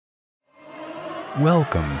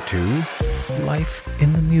Welcome to Life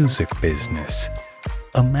in the Music Business,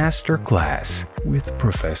 a masterclass with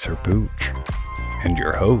Professor Pooch and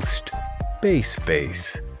your host,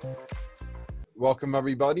 Bassface. Welcome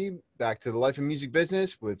everybody back to the Life in Music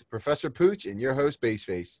Business with Professor Pooch and your host,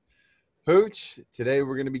 Bassface. Pooch, today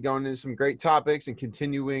we're going to be going into some great topics and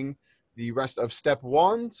continuing the rest of step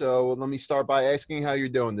one. So let me start by asking how you're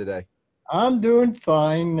doing today. I'm doing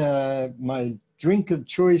fine. My drink of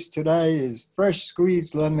choice today is fresh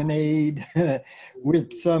squeezed lemonade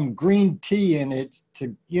with some green tea in it.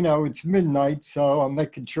 It's midnight, so I'm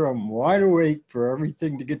making sure I'm wide awake for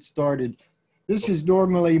everything to get started. This is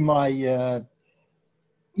normally my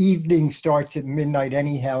evening starts at midnight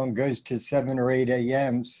anyhow and goes to 7 or 8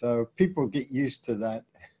 a.m., so people get used to that.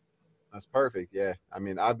 That's perfect. Yeah. I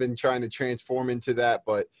mean, I've been trying to transform into that,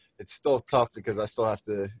 but it's still tough because I still have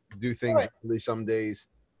to do things early some days.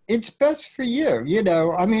 It's best for you,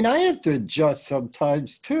 I have to adjust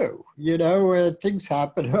sometimes too, things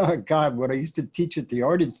happen. Oh God, when I used to teach at the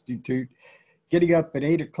Art Institute, getting up at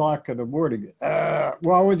 8 o'clock in the morning. I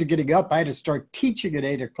wasn't getting up. I had to start teaching at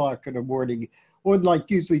 8 o'clock in the morning with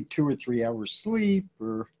usually 2 or 3 hours sleep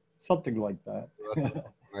or something like that.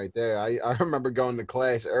 Right there. I remember going to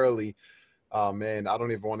class early. Oh man, I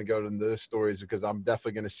don't even want to go into those stories because I'm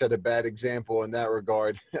definitely going to set a bad example in that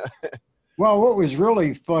regard. Well, what was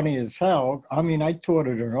really funny as hell, I taught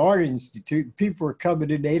at an art institute. People were coming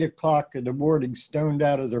in 8 o'clock in the morning stoned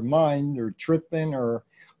out of their mind or tripping or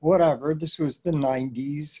whatever. This was the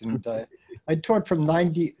 90s. And I taught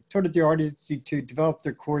at the Art Institute, developed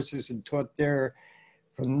their courses and taught there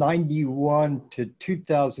from 91 to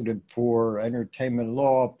 2004, entertainment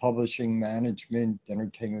law, publishing, management,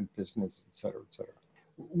 entertainment business, et cetera, et cetera.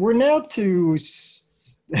 We're now to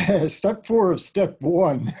step 4 of step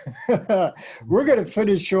 1. We're going to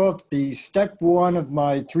finish off the step 1 of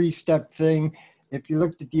my 3-step thing. If you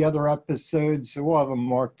looked at the other episodes, we'll have them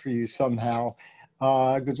marked for you somehow,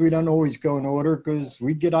 because we don't always go in order because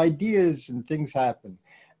we get ideas and things happen.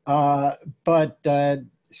 But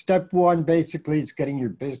step 1 basically is getting your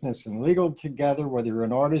business and legal together, whether you're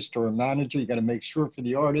an artist or a manager. You got to make sure for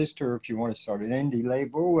the artist, or if you want to start an indie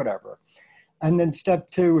label or whatever. And then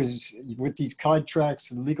step 2 is with these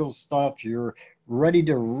contracts and legal stuff, you're ready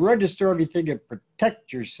to register everything and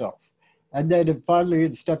protect yourself. And then finally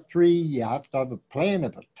in step 3, you have to have a plan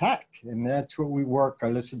of attack. And that's what we work. I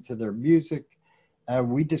listen to their music.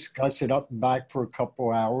 We discuss it up and back for a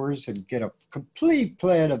couple hours and get a complete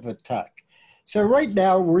plan of attack. So right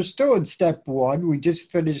now we're still in step 1. We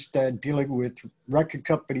just finished dealing with record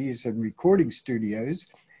companies and recording studios.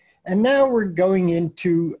 And now we're going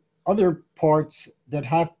into other parts that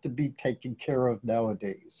have to be taken care of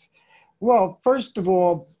nowadays. Well, first of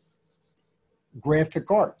all,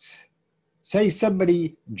 graphic arts. Say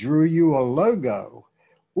somebody drew you a logo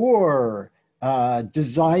or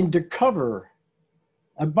designed a cover.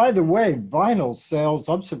 And by the way, vinyl sales,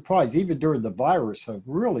 I'm surprised, even during the virus, have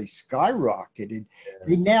really skyrocketed. Yeah.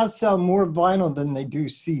 They now sell more vinyl than they do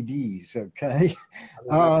CDs, okay?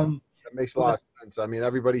 That makes a lot of sense. I mean,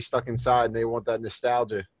 everybody's stuck inside and they want that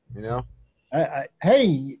nostalgia.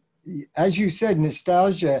 Hey, as you said,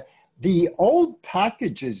 nostalgia, the old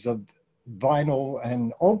packages of vinyl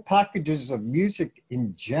and old packages of music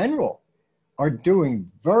in general are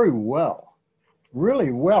doing very well,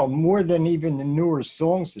 really well, more than even the newer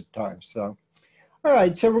songs at times. So, all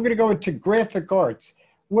right, so we're going to go into graphic arts.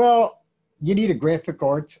 Well, you need a graphic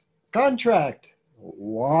arts contract.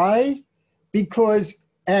 Why? Because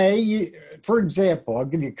for example, I'll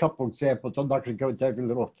give you a couple examples. I'm not going to go into every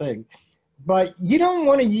little thing, but you don't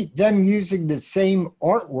want them using the same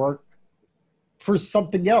artwork for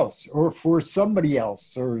something else or for somebody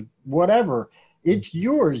else or whatever. It's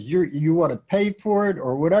yours. You want to pay for it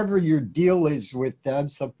or whatever your deal is with them.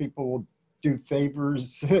 Some people will do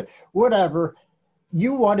favors, whatever.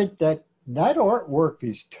 You want it that artwork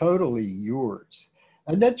is totally yours.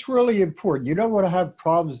 And that's really important. You don't want to have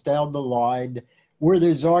problems down the line where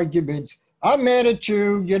there's arguments. I'm mad at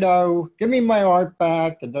you, give me my art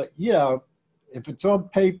back. And if it's on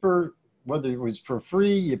paper, whether it was for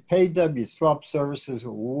free, you paid them, you swap services,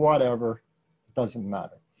 or whatever, it doesn't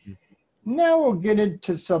matter. Mm-hmm. Now we'll get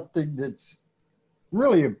into something that's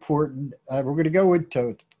really important. We're going to go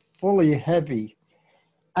into fully heavy.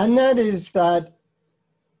 And that is that,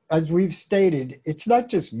 as we've stated, it's not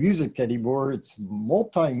just music anymore, it's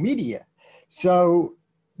multimedia. So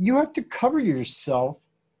you have to cover yourself,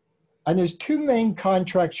 and there's 2 main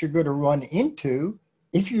contracts you're going to run into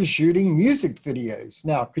if you're shooting music videos.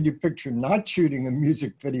 Now, could you picture not shooting a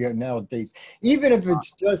music video nowadays, even if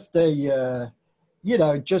it's just a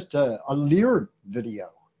lyric video,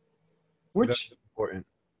 which important.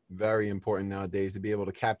 Very important nowadays to be able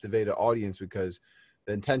to captivate an audience, because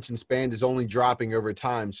the attention span is only dropping over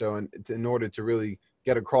time. So in order to really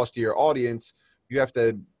get across to your audience, you have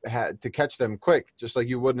to catch them quick, just like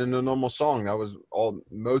you would in a normal song. That was all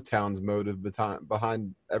Motown's motive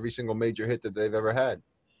behind every single major hit that they've ever had.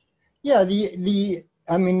 Yeah,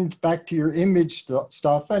 I mean, back to your image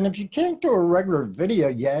stuff, and if you can't do a regular video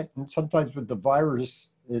yet, and sometimes with the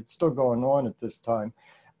virus, it's still going on at this time,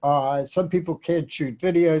 some people can't shoot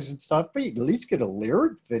videos and stuff, but you can at least get a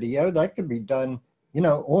lyric video. That could be done, you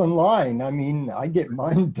know, online. I mean, I get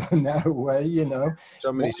mine done that way, you know.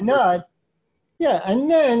 So many Why not? Yeah, and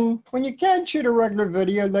then when you can't shoot a regular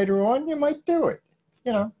video later on, you might do it,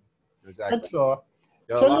 you know. Exactly. That's all.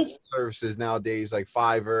 There are a lot of services nowadays like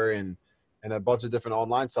Fiverr and a bunch of different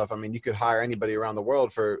online stuff. I mean, you could hire anybody around the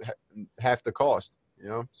world for half the cost, you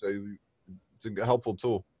know, so it's a helpful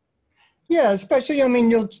tool. Yeah, especially, I mean,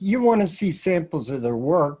 you want to see samples of their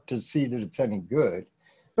work to see that it's any good.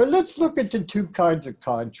 But let's look at the two kinds of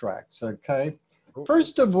contracts, okay? Cool.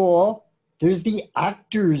 First of all, there's the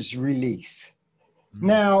actor's release. Mm-hmm.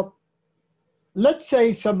 Now, let's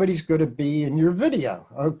say somebody's going to be in your video,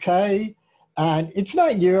 okay? And it's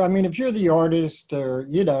not you. I mean, if you're the artist or,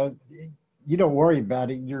 you know, you don't worry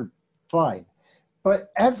about it, you're fine.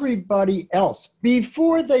 But everybody else,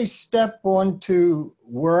 before they step onto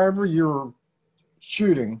wherever you're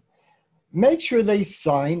shooting, make sure they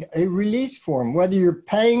sign a release form, whether you're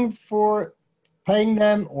paying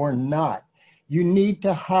them or not. You need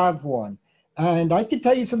to have one. And I can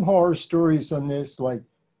tell you some horror stories on this, like,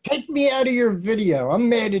 take me out of your video, I'm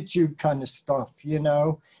mad at you kind of stuff, you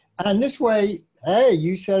know? And this way, hey,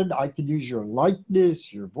 you said I could use your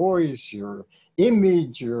likeness, your voice, your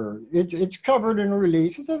image, it's covered in a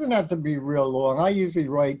release. It doesn't have to be real long. I usually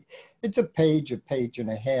write, it's a page and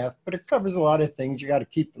a half, but it covers a lot of things. You got to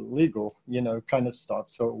keep it legal, you know, kind of stuff,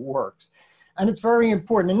 so it works. And it's very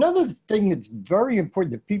important. Another thing that's very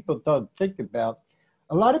important that people don't think about,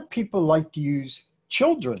 a lot of people like to use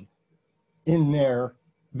children in their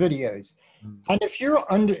videos. And if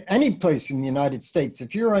you're under any place in the United States,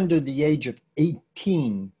 if you're under the age of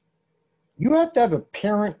 18, you have to have a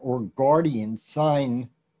parent or guardian sign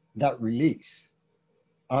that release.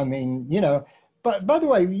 I mean, you know, but by the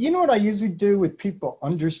way, you know what I usually do with people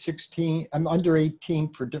under 16, I'm under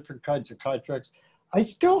 18 for different kinds of contracts? I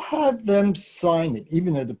still have them sign it,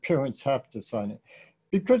 even though the parents have to sign it,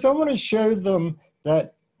 because I want to show them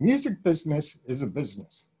that music business is a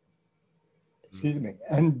business. Excuse me.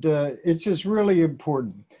 And it's just really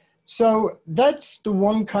important. So that's the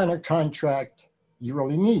one kind of contract you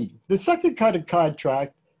really need. The second kind of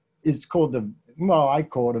contract is called I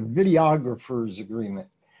call it a videographer's agreement.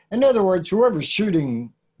 In other words, whoever's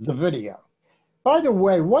shooting the video. By the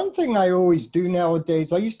way, one thing I always do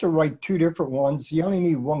nowadays, I used to write two different ones. You only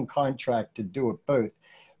need one contract to do it both.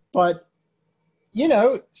 But, you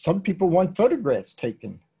know, some people want photographs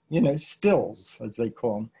taken, you know, stills, as they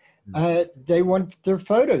call them. They want their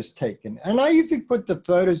photos taken. And I usually put the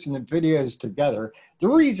photos and the videos together. The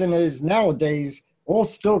reason is nowadays, all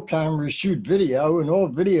still cameras shoot video and all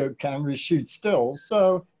video cameras shoot stills.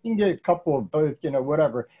 So you can get a couple of both, you know,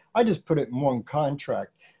 whatever. I just put it in one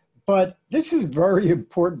contract. But this is very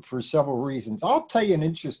important for several reasons. I'll tell you an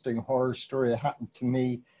interesting horror story that happened to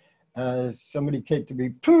me. Somebody came to me,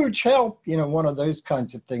 Pooch, help, you know, one of those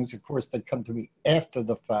kinds of things. Of course, they come to me after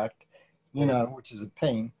the fact, you know, which is a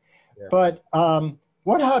pain. Yeah. But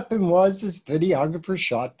what happened was this videographer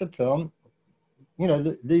shot the film, you know,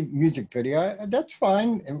 the music video. That's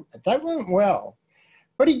fine. That went well.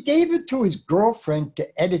 But he gave it to his girlfriend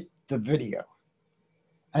to edit the video.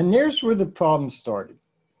 And there's where the problem started.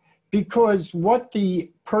 Because what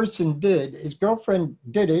the person did, his girlfriend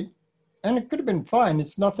did it, and it could have been fine.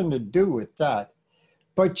 It's nothing to do with that.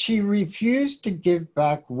 But she refused to give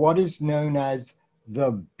back what is known as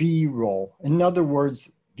the B-roll. In other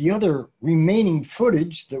words, the other remaining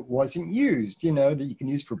footage that wasn't used, you know, that you can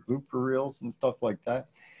use for blooper reels and stuff like that.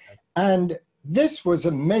 And this was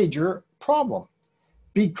a major problem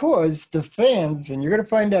because the fans, and you're going to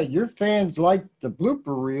find out your fans like the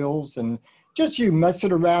blooper reels and just you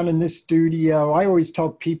messing around in this studio. I always tell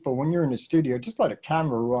people when you're in a studio, just let a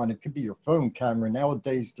camera run. It could be your phone camera.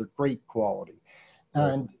 Nowadays, they're great quality.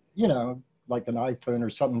 And, you know, like an iPhone or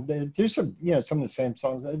something, there's some, you know, some of the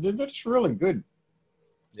Samsungs, they're just really good.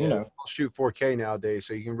 Yeah, you know, I'll shoot 4K nowadays,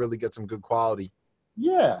 so you can really get some good quality.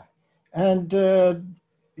 Yeah, and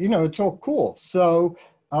you know, it's all cool. So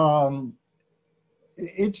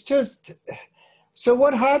it's just, so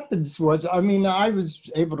what happens was, I mean, I was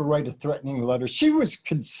able to write a threatening letter. She was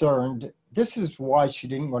concerned. This is why she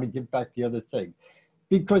didn't want to give back the other thing,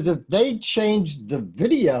 Because if they changed the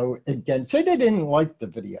video again, say they didn't like the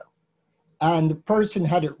video, and the person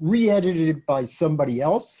had it re-edited by somebody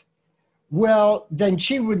else, well, then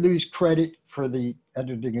she would lose credit for the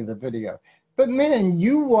editing of the video. But man,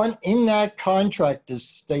 you want in that contract to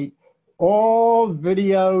state all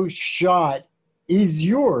video shot is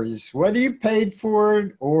yours, whether you paid for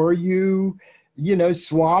it or you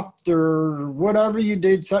swapped or whatever you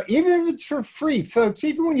did. So even if it's for free, folks,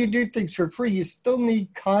 even when you do things for free, you still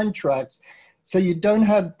need contracts so you don't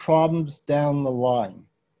have problems down the line.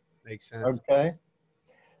 Makes sense. Okay.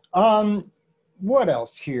 What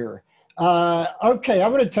else here? Okay,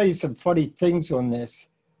 I'm going to tell you some funny things on this.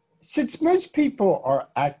 Since most people are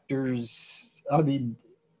actors, I mean,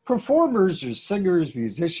 performers or singers,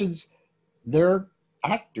 musicians, they're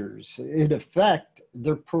actors. In effect,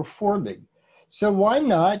 they're performing. So why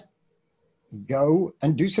not go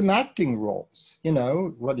and do some acting roles? You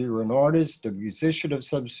know, whether you're an artist, a musician of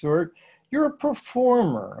some sort, you're a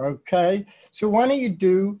performer, okay? So why don't you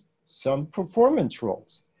do some performance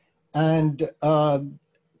roles? And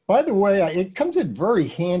by the way, it comes in very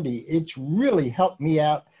handy. It's really helped me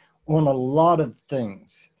out on a lot of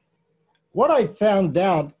things. What I found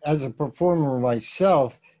out as a performer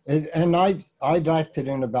myself is, and I've acted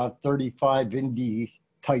in about 35 indie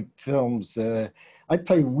type films. I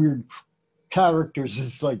play weird characters.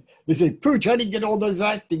 It's like, they say, Pooch, how do you get all those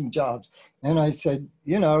acting jobs? And I said,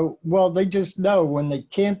 well, they just know when they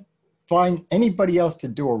can't find anybody else to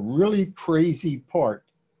do a really crazy part,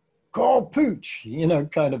 call Pooch,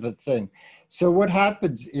 kind of a thing. So what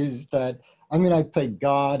happens is that, I played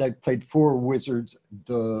God, I played 4 wizards,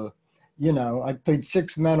 I played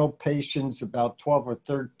 6 mental patients, about 12 or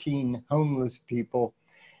 13 homeless people.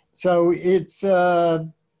 So it's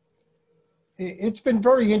been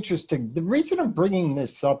very interesting. The reason I'm bringing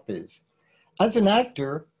this up is, as an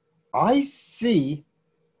actor, I see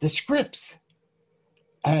the scripts.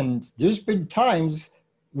 And there's been times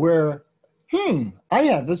where, I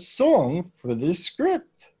have a song for this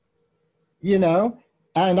script,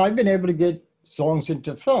 and I've been able to get songs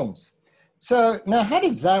into films. So now how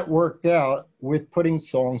does that work out with putting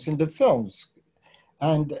songs into films?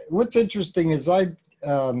 And what's interesting is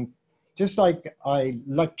just like I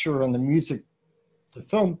lecture on the music to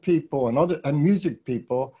film people and music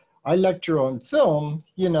people, I lecture on film,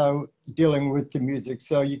 dealing with the music.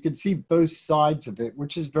 So you can see both sides of it,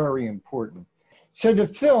 which is very important. So the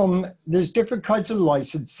film, there's different kinds of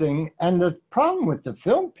licensing. And the problem with the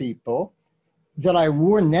film people that I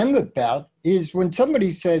warn them about is when somebody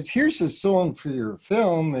says, here's a song for your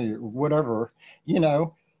film or whatever,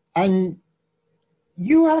 and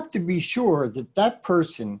you have to be sure that that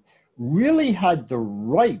person really had the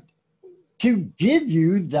right to give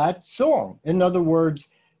you that song. In other words,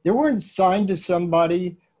 they weren't signed to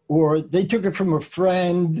somebody or they took it from a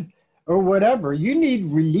friend or whatever. You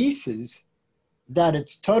need releases that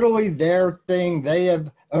it's totally their thing. They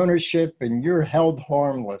have ownership and you're held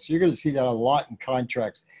harmless. You're going to see that a lot in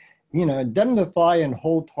contracts, indemnify and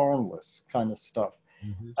hold harmless kind of stuff.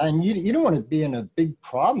 Mm-hmm. And you don't want to be in a big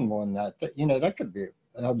problem on that. That could be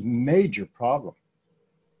a major problem.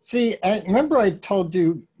 See, and remember I told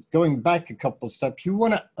you, going back a couple of steps, you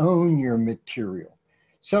want to own your material.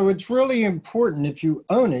 So it's really important if you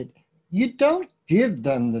own it, you don't give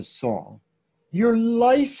them the song. You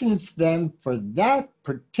license them for that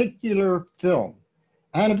particular film.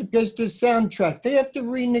 And if it goes to soundtrack, they have to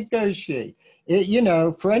renegotiate.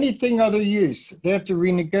 For anything other use, they have to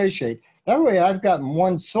renegotiate. That way I've gotten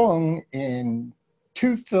one song in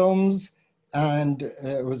 2 films and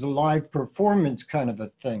it was a live performance kind of a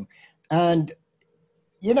thing. And,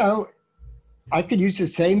 I could use the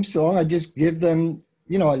same song. I just give them,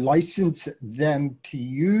 I license them to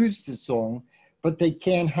use the song, but they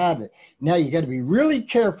can't have it. Now you got to be really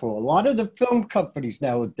careful. A lot of the film companies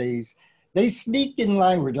nowadays, they sneak in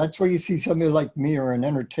language. That's why you see somebody like me or an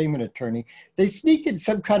entertainment attorney. They sneak in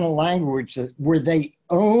some kind of language where they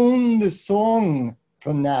own the song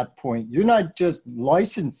from that point. You're not just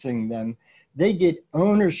licensing them. They get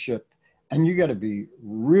ownership, and you got to be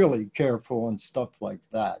really careful on stuff like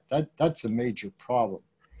that. That's a major problem.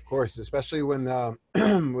 Of course, especially when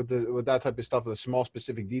with that type of stuff, the small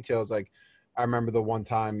specific details. Like I remember the one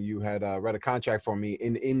time you had read a contract for me,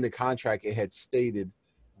 and in the contract it had stated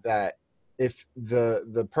that if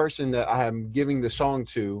the person that I am giving the song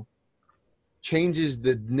to changes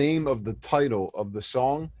the name of the title of the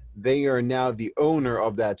song, they are now the owner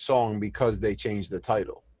of that song because they changed the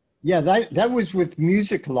title. Yeah, that was with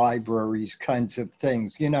music libraries kinds of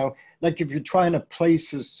things. Like if you're trying to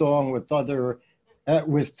place a song with other,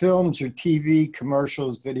 with films or TV,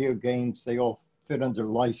 commercials, video games, they all fit under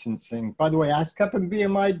licensing. By the way, ASCAP and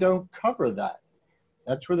BMI don't cover that.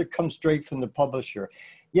 That's where it comes straight from the publisher.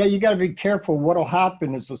 Yeah, you got to be careful. What'll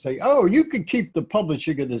happen is they'll say, oh, you could keep the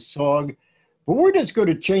publishing of this song, but we're just going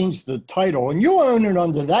to change the title, and you'll own it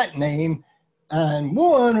under that name, and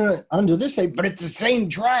we'll own it under this name, but it's the same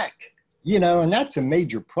track, and that's a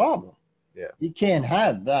major problem. Yeah. You can't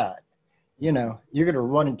have that. You're going to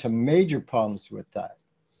run into major problems with that.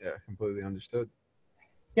 Yeah, completely understood.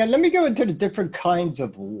 Yeah, let me go into the different kinds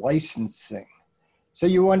of licensing so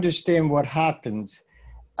you understand what happens.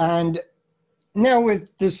 And now with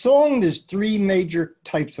the song, there's 3 major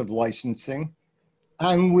types of licensing.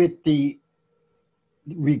 And with the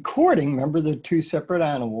recording, remember the 2 separate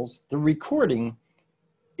animals, the recording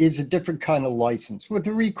is a different kind of license. With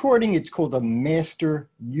the recording, it's called a master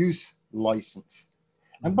use license.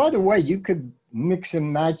 And by the way, you could mix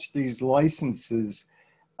and match these licenses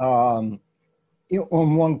on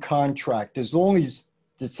one contract, as long as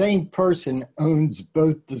the same person owns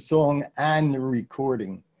both the song and the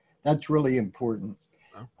recording. That's really important.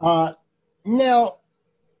 Now,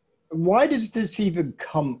 why does this even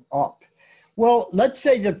come up? Well, let's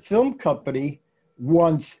say the film company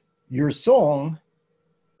wants your song,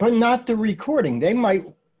 but not the recording. They might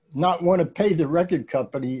not want to pay the record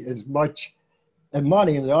company as much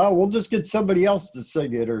money. And we'll just get somebody else to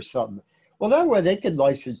sing it or something. Well, that way they could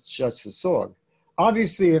license just the song.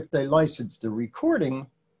 Obviously, if they license the recording,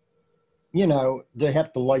 they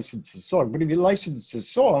have to license the song. But if you license the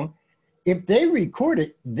song, if they record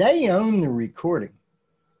it, they own the recording.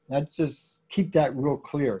 Let's just keep that real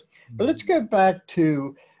clear. But let's go back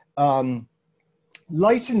to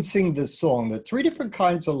licensing the song. The 3 different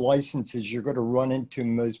kinds of licenses you're going to run into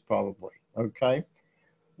most probably, okay?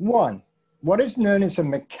 1, what is known as a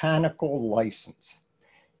mechanical license.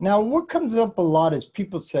 Now, what comes up a lot is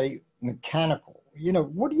people say mechanical.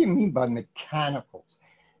 What do you mean by mechanicals?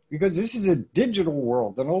 Because this is a digital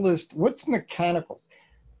world and all this, what's mechanical?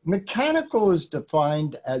 Mechanical is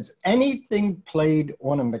defined as anything played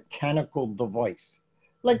on a mechanical device,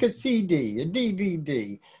 like a CD, a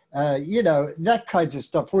DVD, that kinds of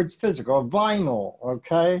stuff where it's physical, a vinyl,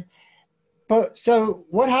 okay? But so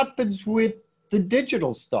what happens with the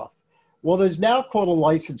digital stuff? Well, there's now called a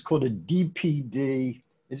license called a DPD.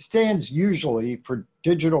 It stands usually for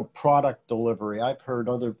digital product delivery. I've heard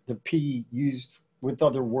the P used with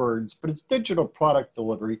other words, but it's digital product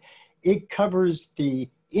delivery. It covers the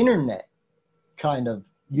internet kind of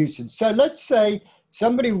usage. So let's say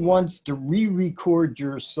somebody wants to re-record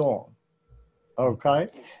your song, okay?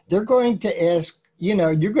 They're going to ask, you're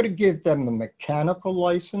going to give them a mechanical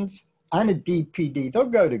license and a DPD. They'll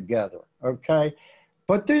go together, okay?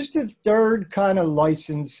 But there's the 3rd kind of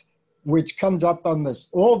license, which comes up almost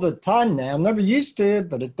all the time now. Never used to,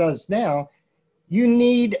 but it does now. You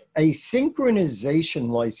need a synchronization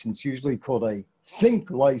license, usually called a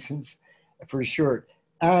sync license for short.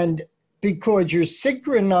 And because you're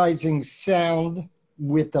synchronizing sound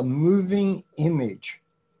with a moving image.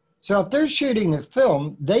 So if they're shooting a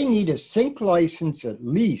film, they need a sync license at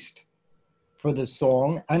least for the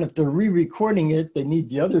song. And if they're re-recording it, they need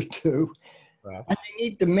the other 2. Wow. And they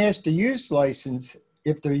need the master use license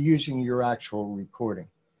if they're using your actual recording.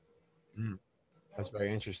 That's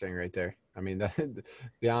very interesting right there. I mean, to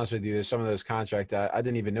be honest with you, there's some of those contracts I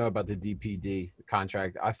didn't even know about the DPD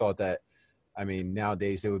contract. I thought that,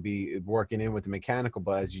 nowadays they would be working in with the mechanical,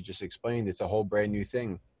 but as you just explained, it's a whole brand new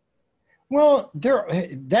thing. Well,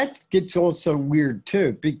 that gets also weird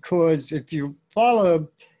too, because if you follow,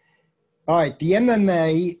 all right, the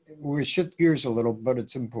MMA, we'll shift gears a little, but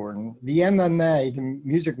it's important. The MMA, the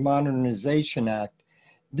Music Modernization Act,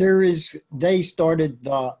 they started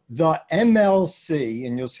the MLC,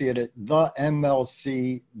 and you'll see it at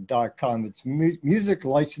themlc.com. It's Music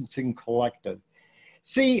Licensing Collective.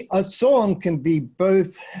 See, a song can be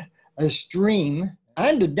both a stream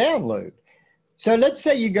and a download. So let's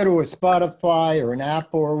say you go to a Spotify or an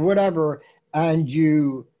Apple or whatever, and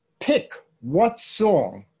you pick what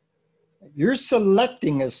song. You're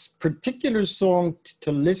selecting a particular song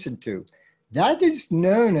to listen to. That is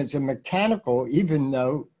known as a mechanical, even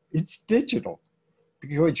though it's digital,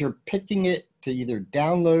 because you're picking it to either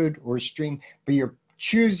download or stream, but you're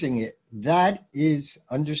choosing it. That is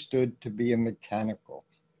understood to be a mechanical.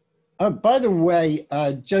 By the way,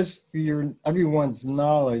 just for everyone's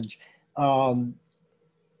knowledge, to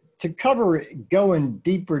go in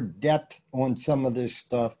deeper depth on some of this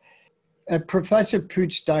stuff, at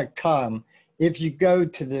professorpooch.com, if you go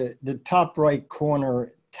to the top right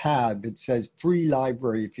corner tab, it says free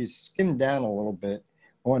library. If you skim down a little bit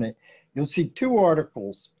on it, you'll see 2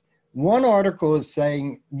 articles. One article is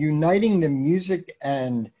saying uniting the music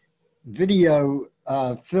and video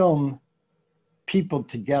film people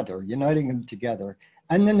together, uniting them together.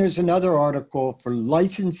 And then there's another article for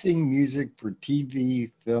licensing music for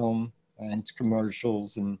TV, film, and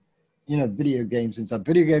commercials, and video games and stuff.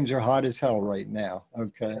 Video games are hot as hell right now.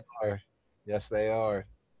 Okay. Yes, they are.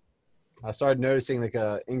 I started noticing like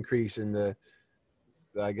a increase in the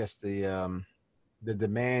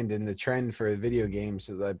demand and the trend for video games.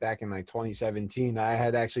 So that back in like 2017, I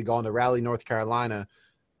had actually gone to Raleigh, North Carolina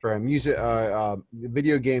for a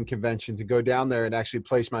video game convention to go down there and actually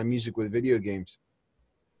place my music with video games.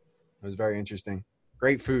 It was very interesting.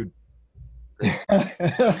 Great food.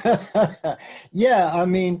 Yeah, I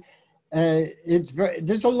mean,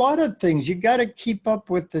 there's a lot of things. You got to keep up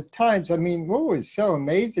with the times. I mean, what was so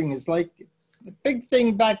amazing is like the big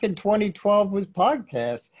thing back in 2012 was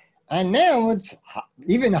podcasts. And now it's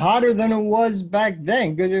even hotter than it was back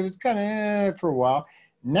then because it was kind of for a while.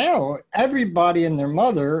 Now everybody and their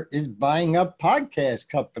mother is buying up podcast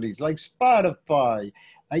companies like Spotify.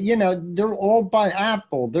 They're all by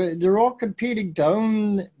Apple. They're all competing to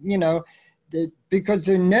own, because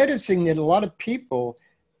they're noticing that a lot of people,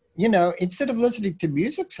 instead of listening to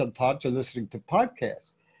music sometimes, they're listening to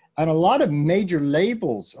podcasts. And a lot of major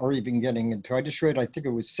labels are even getting into it. I just read, I think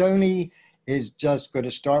it was Sony is just going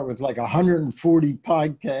to start with like 140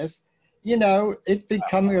 podcasts. It's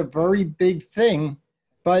becoming a very big thing.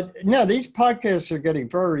 But no, these podcasts are getting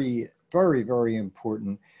very, very, very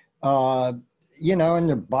important. And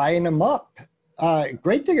they're buying them up.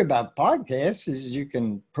 Great thing about podcasts is you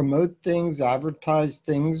can promote things, advertise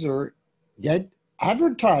things, or get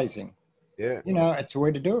advertising. Yeah. It's a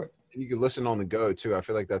way to do it. You can listen on the go too. I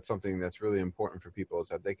feel like that's something that's really important for people, is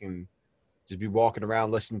that they can just be walking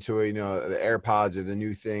around, listening to it. The AirPods are the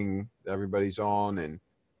new thing that everybody's on. And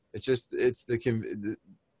it's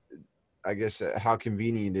I guess how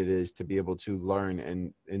convenient it is to be able to learn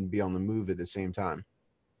and be on the move at the same time.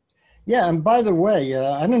 Yeah, and by the way,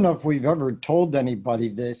 I don't know if we've ever told anybody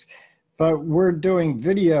this, but we're doing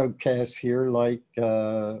video casts here, like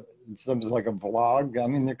something like a vlog. I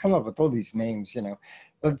mean, they come up with all these names,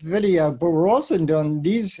 but video. But we're also doing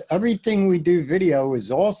these. Everything we do video is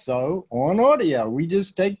also on audio. We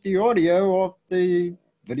just take the audio off the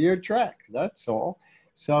video track. That's all.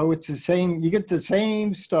 So it's the same. You get the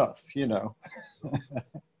same stuff,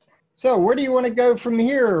 So where do you want to go from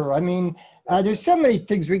here? I mean. There's so many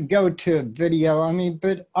things we can go to video. I mean,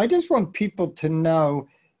 but I just want people to know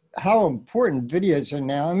how important videos are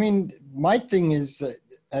now. I mean, my thing is that,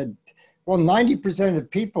 90%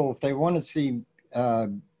 of people, if they want to see a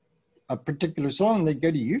particular song, they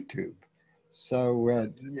go to YouTube.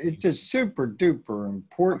 So it's just super duper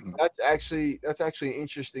important. That's actually an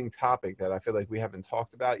interesting topic that I feel like we haven't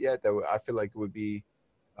talked about yet, that I feel like would be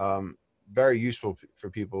very useful for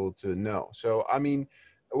people to know. So, I mean,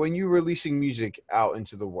 when you're releasing music out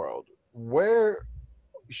into the world, where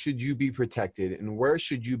should you be protected and where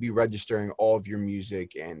should you be registering all of your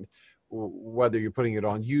music, and whether you're putting it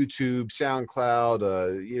on YouTube,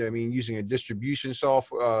 SoundCloud, using a distribution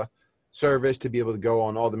software service to be able to go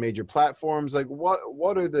on all the major platforms? Like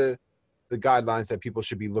what are the guidelines that people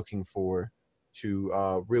should be looking for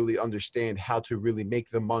to really understand how to really make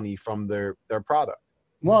the money from their product?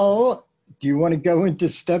 Well, do you want to go into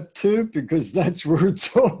step 2? Because that's where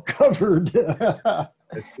it's all covered.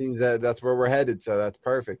 It seems that that's where we're headed, so that's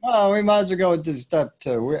perfect. Oh, we might as well go into step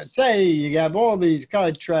 2. Say you have all these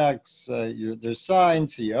contracts, they're signed,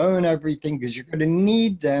 so you own everything, because you're going to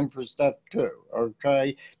need them for step 2,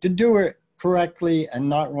 okay, to do it correctly and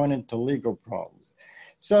not run into legal problems.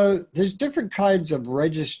 So there's different kinds of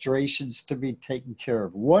registrations to be taken care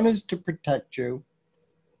of. One is to protect you.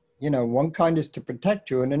 One kind is to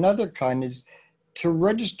protect you, and another kind is to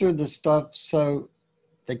register the stuff so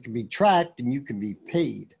they can be tracked and you can be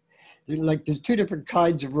paid. There's 2 different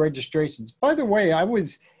kinds of registrations. By the way, I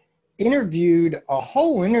was interviewed, a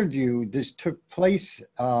whole interview. This took place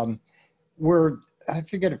where, I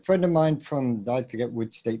forget, a friend of mine from, I forget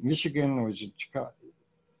which state, Michigan, or was it Chicago?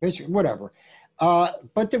 Michigan, whatever.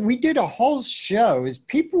 But we did a whole show as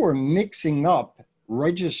people were mixing up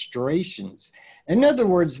registrations. In other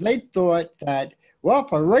words, they thought that, well,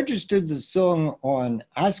 if I registered the song on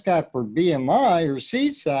ASCAP or BMI or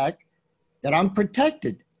CSAC, that I'm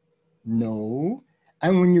protected. No.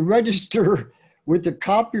 And when you register with the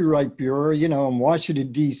Copyright Bureau, in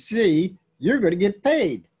Washington, D.C., you're going to get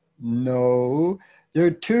paid. No.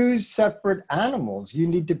 They're 2 separate animals. You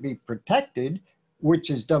need to be protected, which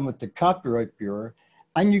is done with the Copyright Bureau,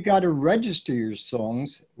 and you got to register your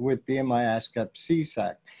songs with BMI, ASCAP,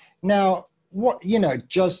 CSAC. Now,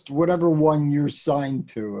 just whatever one you're signed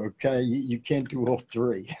to, okay? You can't do all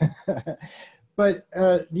 3. But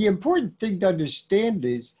the important thing to understand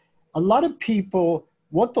is a lot of people,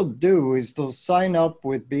 what they'll do is they'll sign up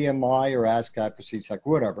with BMI or ASCAP or CSAC,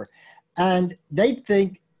 whatever, and they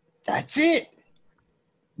think that's it.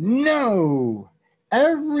 No.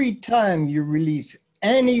 Every time you release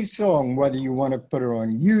any song, whether you want to put it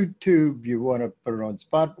on YouTube, you want to put it on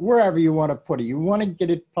Spotify, wherever you want to put it, you want to get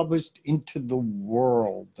it published into the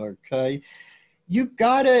world, okay? You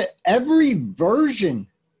gotta, every version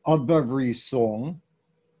of every song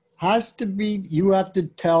has to be, you have to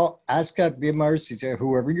tell ASCAP, BMI, CSAC,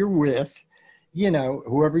 whoever you're with, you know,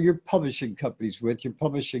 whoever your publishing company's with, your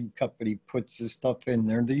publishing company puts the stuff in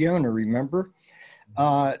there, the owner, remember?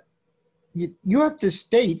 You have to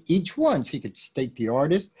state each one. So you could state the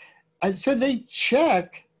artist. And so they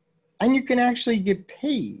check and you can actually get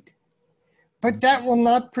paid. But that will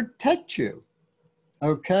not protect you.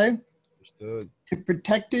 Okay? Understood. To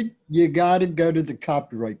protect it, you got to go to the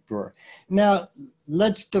Copyright Bureau. Now,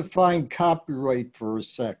 let's define copyright for a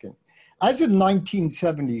second. As of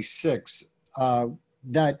 1976,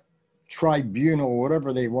 that tribunal,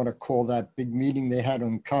 whatever they want to call that big meeting they had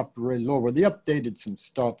on copyright law, where they updated some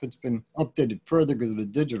stuff. It's been updated further because of the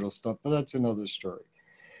digital stuff, but that's another story.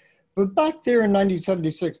 But back there in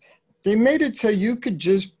 1976, they made it so you could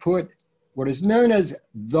just put what is known as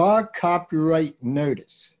the copyright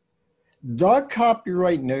notice. The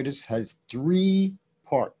copyright notice has three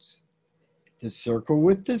parts: the circle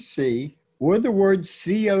with the C, or the word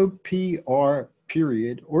COPR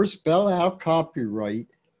period, or spell out copyright,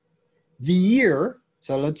 the year,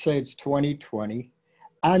 so let's say it's 2020,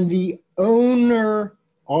 and the owner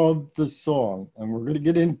of the song. And we're going to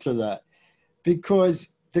get into that because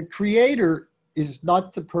the creator is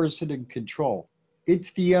not the person in control.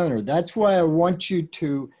 It's the owner. That's why I want you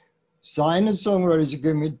to sign a songwriter's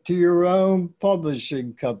agreement to your own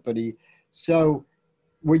publishing company. So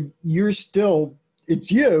when you're still,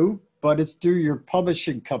 it's you, but it's through your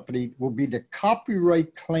publishing company will be the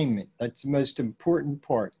copyright claimant. That's the most important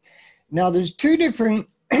part. Now, there's two different,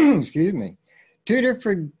 excuse me, two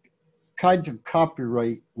different kinds of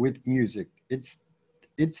copyright with music. It's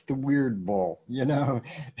the weird ball, you know,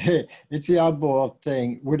 it's the oddball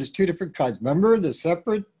thing where there's two different kinds. Remember the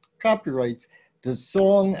separate copyrights, the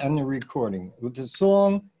song and the recording. With the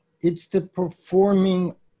song, it's the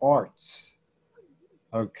performing arts,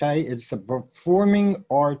 okay? It's the performing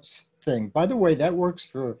arts thing. By the way, that works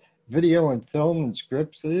for video and film and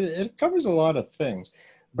scripts. It covers a lot of things.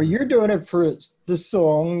 But you're doing it for the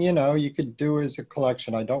song, you know, you could do it as a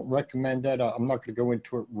collection. I don't recommend that. I'm not going to go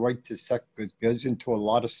into it right this second. It goes into a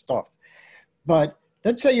lot of stuff. But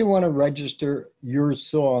let's say you want to register your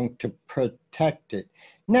song to protect it.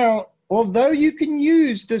 Now, although you can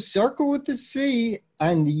use the circle with the C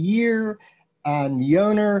and the year and the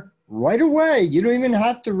owner right away, you don't even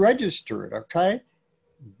have to register it, okay?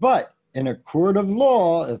 But in a court of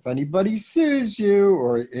law, if anybody sues you,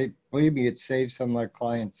 or believe me, it saves some of my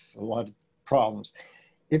clients a lot of problems.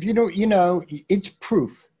 If you don't, you know, it's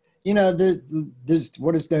proof. You know, there's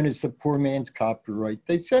what is known as the poor man's copyright.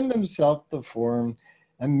 They send themselves the form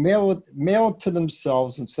and mail it to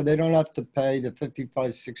themselves, and so they don't have to pay the $55,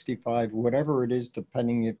 $65, whatever it is,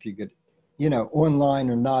 depending if you get, you know, online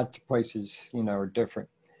or not. The prices, you know, are different.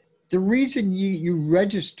 The reason you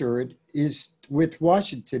register it is with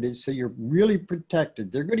Washington is so you're really protected.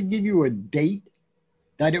 They're going to give you a date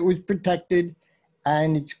that it was protected,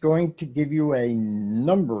 and it's going to give you a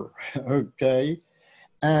number, okay?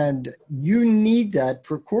 And you need that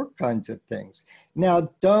for court kinds of things. Now,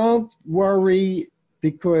 don't worry,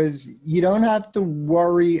 because you don't have to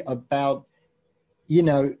worry about, you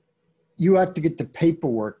know, you have to get the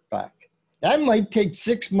paperwork back. That might take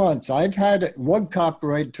 6 months. I've had one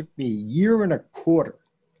copyright, it took me a year and a quarter,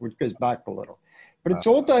 which goes back a little. But it's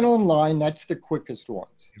all done online. That's the quickest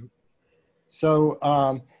ones. So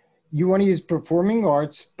you want to use performing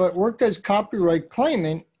arts, but work as copyright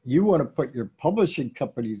claimant, you want to put your publishing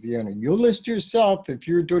company as the owner. You'll list yourself if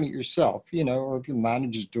you're doing it yourself, you know, or if your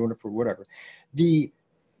manager's doing it for whatever. The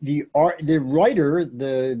writer,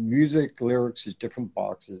 the music, lyrics is different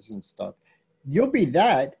boxes and stuff. You'll be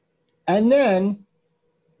that. And then,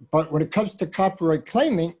 but when it comes to copyright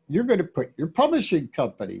claimant, you're going to put your publishing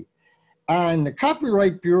company. And the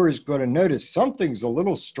Copyright Bureau is going to notice something's a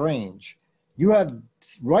little strange. You have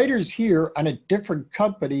writers here and a different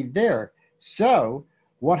company there. So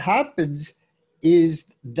what happens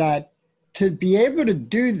is that to be able to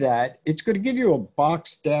do that, it's going to give you a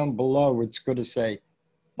box down below. It's going to say,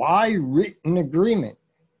 by written agreement.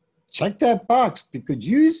 Check that box because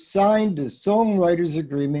you signed a songwriter's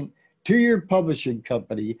agreement to your publishing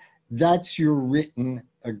company. That's your written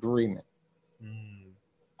agreement.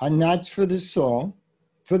 and that's for the song.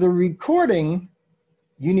 For the recording,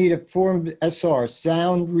 you need a Form SR,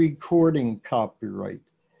 sound recording copyright.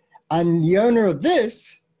 And the owner of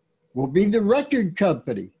this will be the record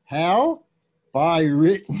company. How? By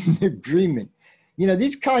written agreement. You know,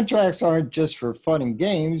 these contracts aren't just for fun and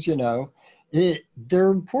games, you know.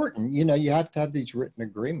 They're important. You know, you have to have these written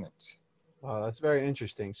agreements. That's very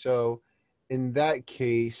interesting. So in that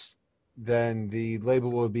case, then the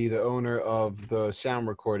label would be the owner of the sound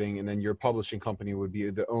recording, and then your publishing company would be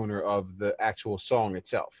the owner of the actual song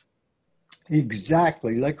itself.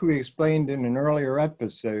 Exactly. Like we explained in an earlier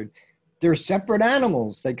episode, they're separate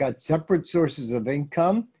animals. They got separate sources of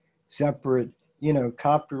income, separate, you know,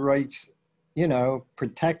 copyrights, you know,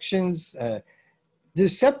 protections. They're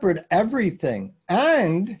separate everything.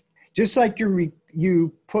 And just like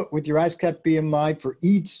you put with your ASCAP BMI for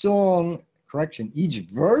each song, correction, each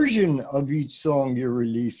version of each song you're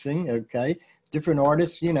releasing, okay? Different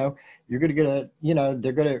artists, you know, you're going to get a, you know,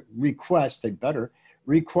 they're going to request, they better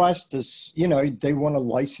request this, you know, they want to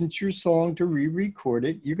license your song to re-record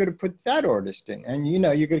it. You're going to put that artist in. And, you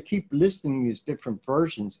know, you're going to keep listening to these different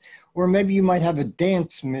versions. Or maybe you might have a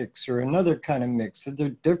dance mix or another kind of mix. So there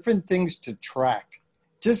are different things to track.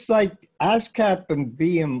 Just like ASCAP and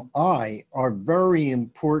BMI are very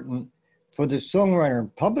important for the songwriter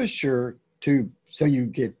and publisher so you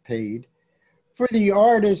get paid. For the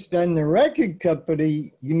artist and the record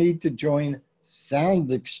company, you need to join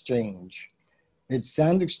Sound Exchange. It's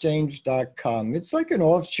soundexchange.com. It's like an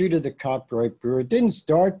offshoot of the Copyright Bureau. It didn't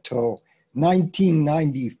start till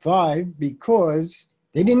 1995 because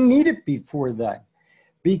they didn't need it before that.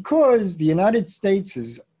 Because the United States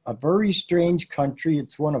is a very strange country.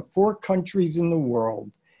 It's one of 4 countries in the world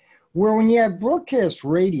where when you have broadcast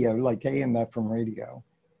radio, like AM, FM radio,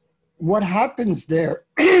 what happens there,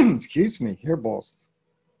 excuse me, hairballs.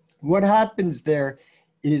 What happens there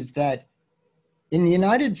is that in the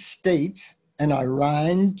United States and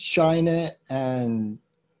Iran, China, and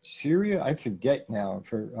Syria, I forget now,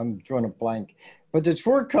 I'm drawing a blank, but there's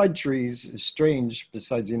 4 countries, strange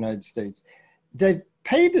besides the United States, that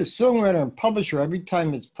pay the songwriter and publisher every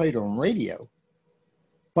time it's played on radio,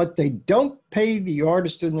 but they don't pay the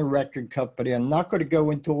artist and the record company. I'm not going to go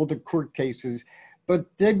into all the court cases, but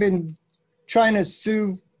they've been trying to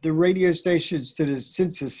sue the radio stations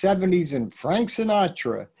since the 70s and Frank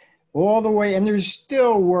Sinatra all the way, and they're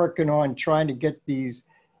still working on trying to get these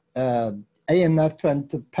AM/FM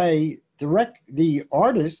to pay the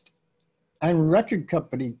artist and record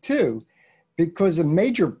company too, because a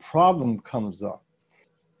major problem comes up.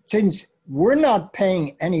 Since we're not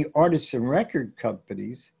paying any artists and record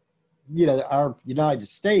companies, you know, our United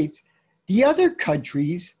States, the other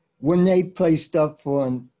countries, when they play stuff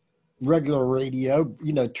on regular radio,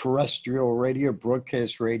 you know, terrestrial radio,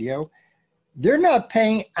 broadcast radio, they're not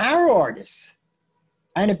paying our artists.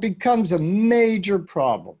 And it becomes a major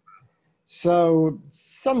problem. So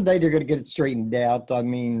someday they're going to get it straightened out. I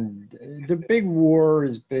mean, the big war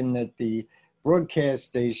has been that the broadcast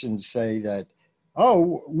stations say that,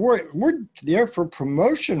 oh, we're there for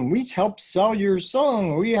promotion. We help sell your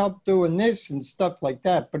song. We help doing this and stuff like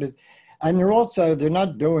that. But and they're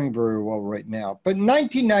not doing very well right now. But in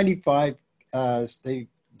 1995, they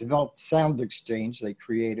developed Sound Exchange. They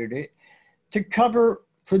created it to cover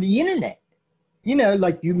for the internet. You know,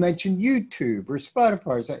 like you mentioned YouTube or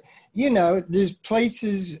Spotify. So, you know, there's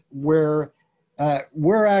places where,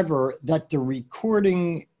 wherever that the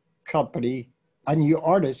recording company and the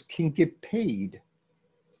artist can get paid.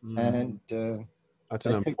 And that's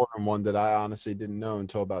an important one that I honestly didn't know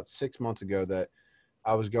until about 6 months ago, that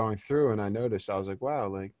I was going through and I noticed. I was like, wow,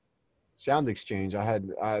 like Sound Exchange. I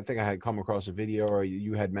think I had come across a video, or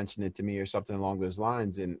you had mentioned it to me or something along those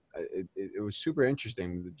lines, and it was super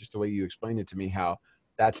interesting, just the way you explained it to me, how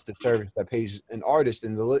that's the service that pays an artist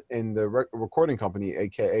in the recording company,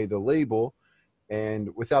 aka the label. And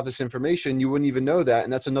without this information, you wouldn't even know that.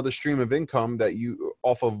 And that's another stream of income that you,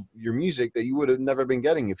 off of your music, that you would have never been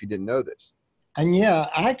getting if you didn't know this. And yeah,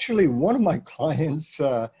 actually, one of my clients,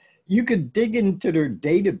 you could dig into their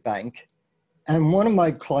data bank, and one of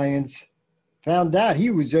my clients found out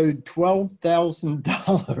he was owed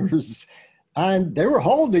 $12,000, and they were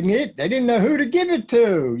holding it. They didn't know who to give it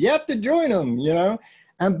to. You have to join them, you know.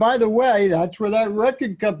 And by the way, that's where that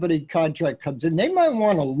record company contract comes in. They might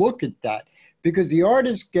want to look at that, because the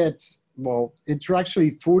artist gets, well, it's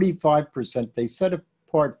actually 45%. They set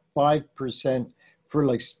apart 5% for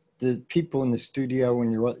like the people in the studio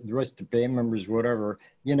and the rest of the band members, whatever,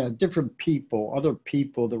 you know, different people, other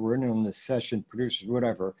people that were in on the session, producers,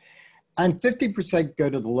 whatever. And 50%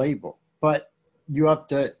 go to the label. But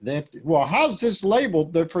they have to, well, how's this label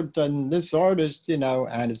different than this artist,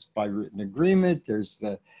 and it's by written agreement. There's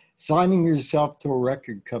the signing yourself to a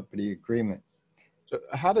record company agreement. So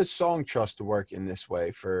how does song trust work in this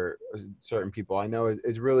way for certain people? I know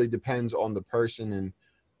it really depends on the person and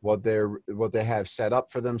what they have set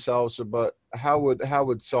up for themselves. But how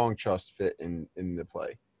would song trust fit in the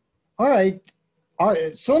play? All right.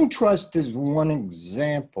 Song trust is one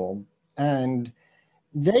example, and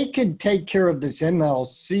they can take care of this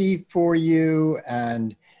MLC for you.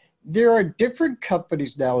 And there are different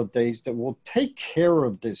companies nowadays that will take care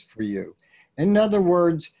of this for you. In other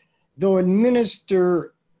words, they'll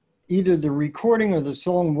administer either the recording or the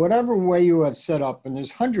song, whatever way you have set up. And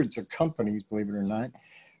there's hundreds of companies, believe it or not.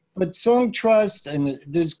 But Song Trust, and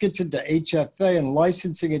this gets into HFA and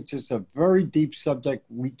licensing. It's just a very deep subject.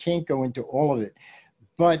 We can't go into all of it.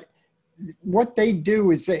 But what they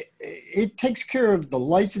do is it takes care of the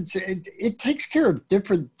licensing. It takes care of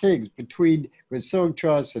different things with Song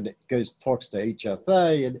Trust, and it talks to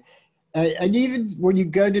HFA. And even when you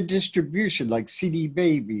go to distribution, like CD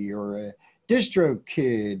Baby or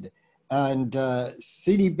DistroKid, and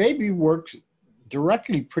CD Baby works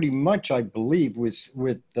directly pretty much, I believe, with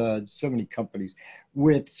so many companies,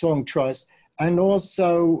 with Song Trust. And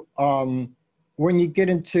also when you get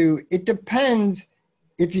into, it depends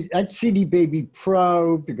if you, at CD Baby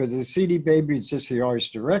Pro, because the CD Baby is just the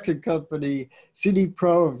artist and record company. CD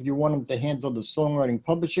Pro, if you want them to handle the songwriting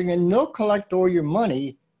publishing, and they'll collect all your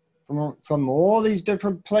money from all these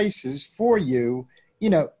different places for you,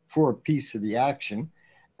 for a piece of the action.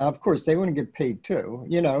 Of course, they want to get paid too,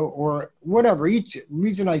 or whatever. Each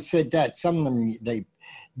reason I said that, some of them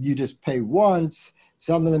you just pay once,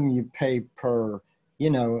 some of them you pay per,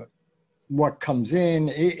 what comes in.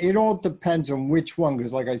 It all depends on which one,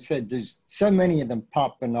 because like I said, there's so many of them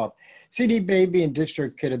popping up. CD Baby and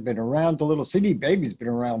DistroKid have been around a little. CD Baby's been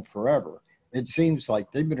around forever. It seems like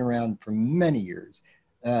they've been around for many years.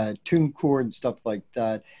 TuneCore and stuff like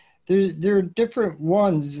that. There are different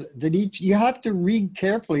ones that you have to read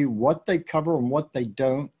carefully what they cover and what they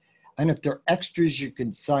don't. And if they're extras you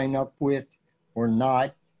can sign up with or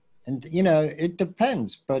not. And, it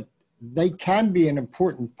depends, but they can be an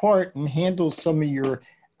important part and handle some of your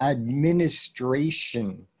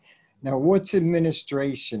administration. Now, what's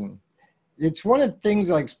administration? It's one of the things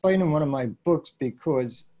I explain in one of my books,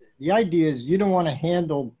 because the idea is you don't want to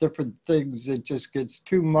handle different things. It just gets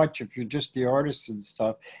too much if you're just the artist and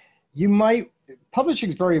stuff. Publishing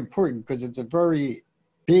is very important because it's a very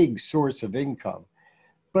big source of income,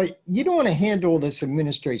 but you don't want to handle this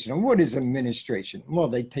administration. And what is administration? Well,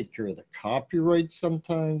 they take care of the copyright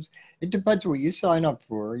sometimes. It depends what you sign up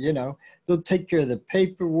for, They'll take care of the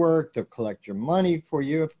paperwork. They'll collect your money for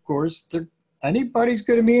you. Of course, anybody's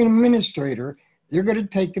going to be an administrator. They're going to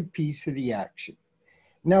take a piece of the action.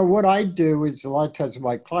 Now, what I do is a lot of times with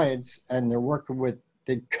my clients, and they're working with,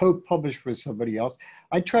 they co-publish with somebody else,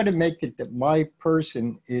 I try to make it that my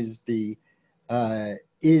person is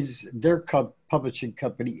their publishing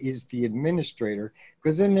company is the administrator,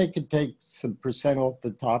 because then they can take some percent off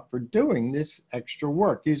the top for doing this extra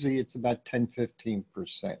work. Usually it's about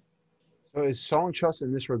 10-15%. So is Song Trust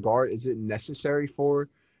in this regard, is it necessary for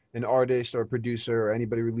an artist or producer or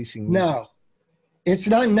anybody releasing music? No, it's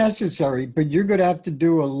not necessary, but you're going to have to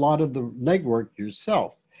do a lot of the legwork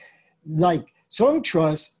yourself. Like Song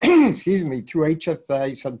Trust, excuse me, through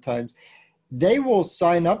HFA sometimes, they will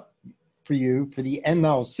sign up for you for the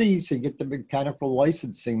MLC, so you get the mechanical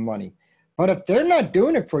licensing money. But if they're not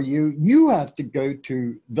doing it for you, you have to go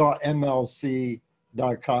to themlc.com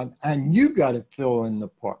and you got to fill in the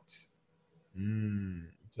parts.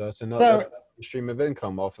 So that's another stream of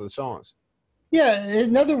income off of the songs. Yeah,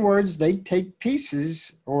 in other words, they take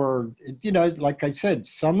pieces, or, like I said,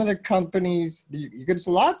 some of the companies, there's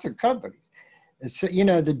lots of companies,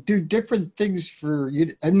 that do different things for you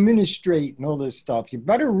to administrate and all this stuff. You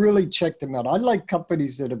better really check them out. I like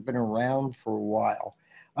companies that have been around for a while.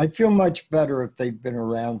 I feel much better if they've been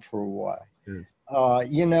around for a while. Yes.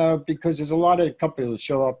 Because there's a lot of companies that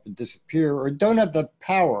show up and disappear or don't have the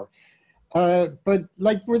power. But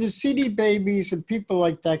like where the CD Babies and people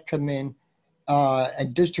like that come in,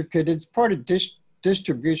 and DistroKid, it's part of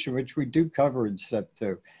distribution, which we do cover in step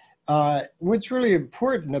 2. What's really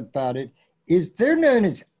important about it is they're known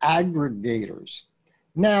as aggregators.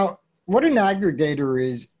 Now, what an aggregator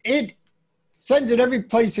is, it sends it every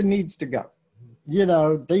place it needs to go.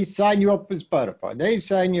 They sign you up with Spotify. They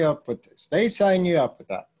sign you up with this. They sign you up with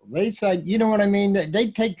that. They sign, you know what I mean? They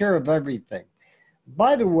take care of everything.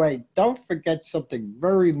 By the way, don't forget something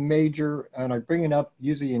very major, and I bring it up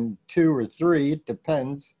usually in 2 or 3. It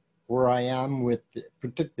depends where I am with the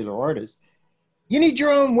particular artist. You need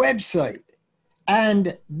your own website.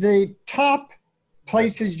 And the top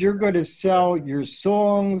places you're going to sell your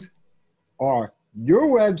songs are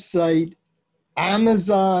your website,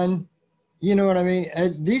 Amazon, you know what I mean?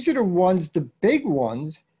 And these are the ones, the big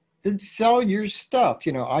ones that sell your stuff,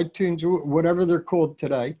 you know, iTunes, whatever they're called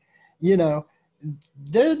today, you know,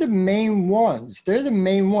 they're the main ones. They're the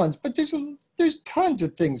main ones, but there's tons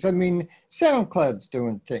of things. I mean, SoundCloud's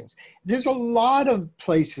doing things. There's a lot of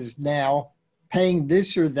places now paying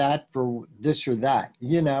this or that for this or that,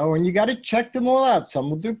 you know, and you got to check them all out. Some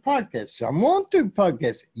will do podcasts, some won't do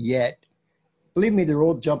podcasts yet. Believe me, they're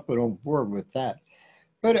all jumping on board with that.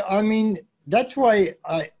 But I mean, that's why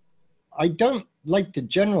I don't like to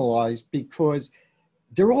generalize, because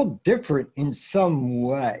they're all different in some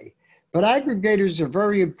way. But aggregators are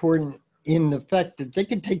very important in the fact that they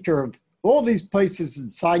can take care of all these places and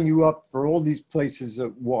sign you up for all these places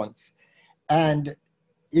at once. And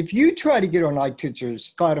if you try to get on iTunes or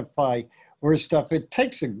Spotify or stuff, it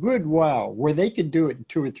takes a good while, where they can do it in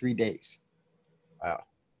 2 or 3 days. Wow.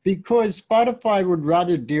 Because Spotify would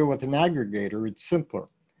rather deal with an aggregator. It's simpler.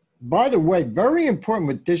 By the way, very important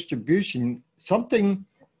with distribution,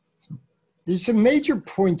 there's some major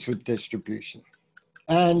points with distribution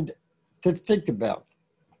and to think about.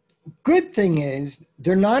 Good thing is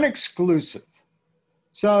they're non-exclusive.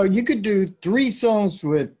 So you could do 3 songs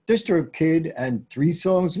with DistroKid and 3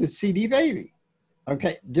 songs with CD Baby.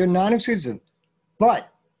 Okay, they're non-exclusive,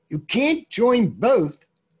 but you can't join both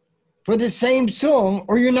for the same song,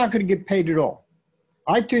 or you're not going to get paid at all.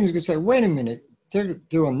 iTunes is going to say, wait a minute, they're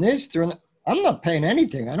doing this, I'm not paying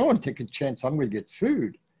anything. I don't want to take a chance I'm going to get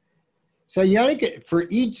sued. So you only get, for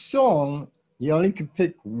each song, you only can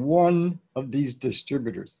pick one of these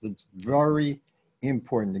distributors. That's very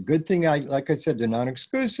important. The good thing, like I said, they're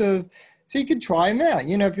non-exclusive, so you can try them out.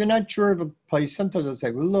 You know, if you're not sure of a place, sometimes I'll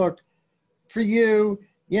say, well, look, for you,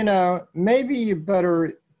 you know, maybe you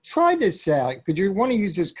better try this out, because you want to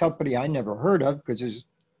use this company I never heard of, because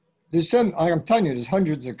there's some, I'm telling you, there's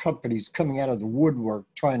hundreds of companies coming out of the woodwork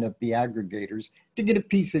trying to be aggregators to get a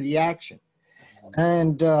piece of the action.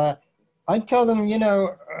 And I tell them, you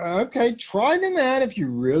know, okay, try them out. If you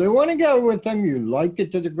really want to go with them, you like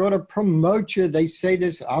it, they're going to promote you. They say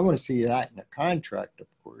this, I want to see that in a contract, of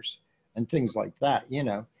course, and things like that, you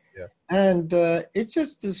know. Yeah. And it's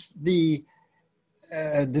just the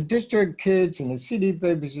DistroKids and the CD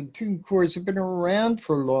Babies and TuneCores have been around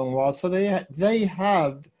for a long while, so they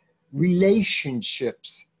have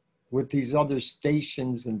relationships with these other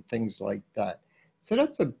stations and things like that. So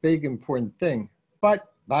that's a big important thing. But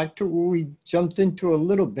back to what we jumped into a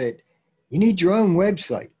little bit, you need your own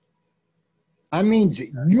website. That means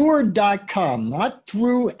your.com, not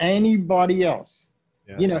through anybody else.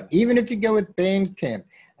 Yes. You know, even if you go with Bandcamp,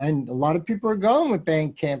 and a lot of people are going with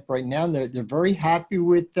Bandcamp right now. They're very happy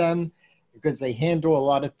with them because they handle a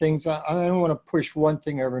lot of things. I don't want to push one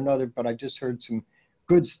thing over another, but I just heard some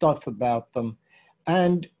good stuff about them.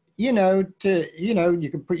 And, you know, you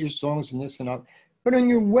can put your songs in this and that. But on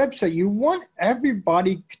your website, you want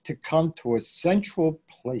everybody to come to a central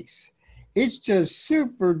place. It's just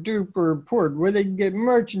super duper important, where they can get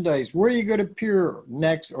merchandise, where you're going to appear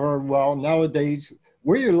next, or, well, nowadays,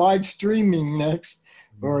 where you're live streaming next,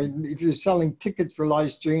 or if you're selling tickets for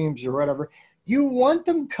live streams or whatever. You want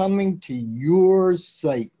them coming to your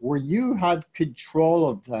site where you have control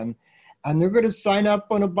of them, and they're going to sign up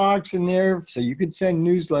on a box in there so you can send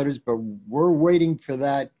newsletters, but we're waiting for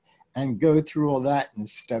that and go through all that in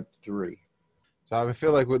step 3. So I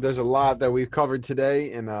feel like there's a lot that we've covered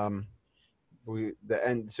today, and so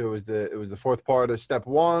it was the 4th part of step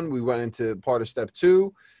 1. We went into part of step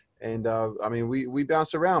 2. And I mean, we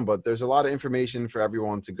bounce around, but there's a lot of information for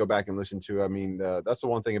everyone to go back and listen to. I mean, that's the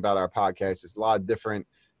one thing about our podcast. It's a lot different,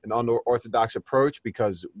 an unorthodox approach,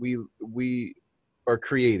 because we are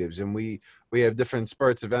creatives, and we have different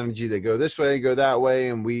spurts of energy that go this way, go that way,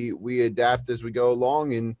 and we adapt as we go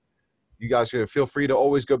along. And you guys feel free to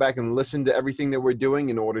always go back and listen to everything that we're doing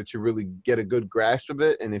in order to really get a good grasp of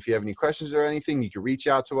it. And if you have any questions or anything, you can reach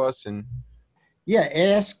out to us. And yeah,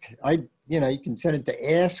 you can send it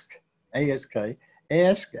to ask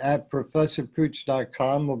at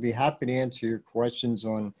professorpooch.com. We'll be happy to answer your questions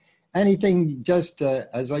on anything. Just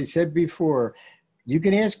as I said before, you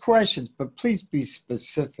can ask questions, but please be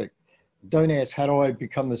specific. Don't ask, how do I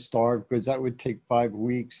become a star? Because that would take 5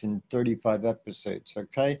 weeks and 35 episodes,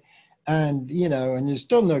 okay? And, and there's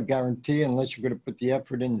still no guarantee unless you're going to put the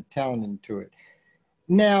effort and the talent into it.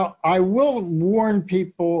 Now, I will warn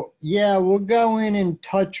people, we'll go in and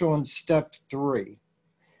touch on step 3,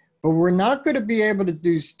 but we're not going to be able to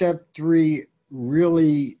do step 3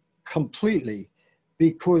 really completely,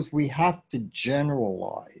 because we have to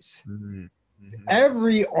generalize. Mm-hmm. Mm-hmm.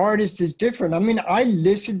 Every artist is different. I mean, I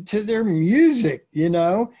listen to their music, you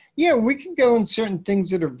know. Yeah, we can go in certain things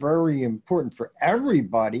that are very important for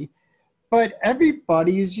everybody, but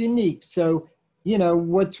everybody is unique. So, you know,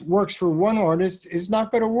 what works for one artist is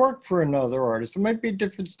not going to work for another artist. It might be a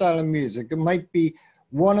different style of music. It might be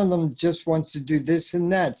one of them just wants to do this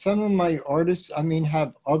and that. Some of my artists, I mean,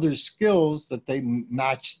 have other skills that they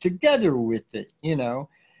match together with it, you know.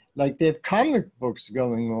 Like they have comic books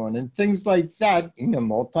going on and things like that, you know,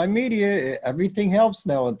 multimedia, everything helps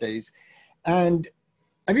nowadays. And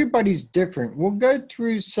everybody's different. We'll go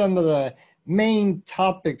through some of the main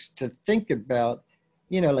topics to think about,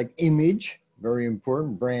 you know, like image, very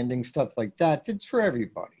important, branding, stuff like that. It's for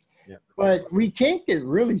everybody. Yeah. But we can't get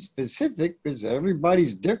really specific because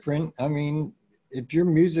everybody's different. I mean, if your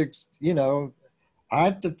music's, you know, I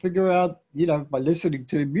have to figure out, you know, by listening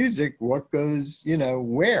to the music, what goes, you know,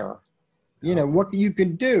 where, you know, what you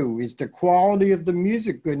can do. Is the quality of the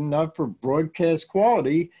music good enough for broadcast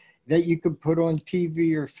quality that you can put on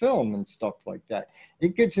TV or film and stuff like that?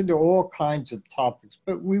 It gets into all kinds of topics,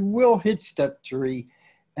 but we will hit step 3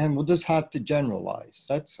 and we'll just have to generalize.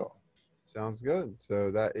 That's all. Sounds good.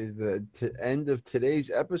 So that is the end of today's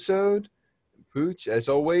episode. Pooch, as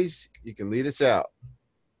always, you can lead us out.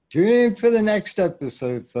 Tune in for the next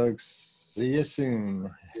episode, folks. See you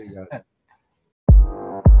soon.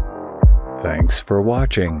 Thanks for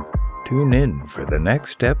watching. Tune in for the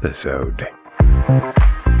next episode.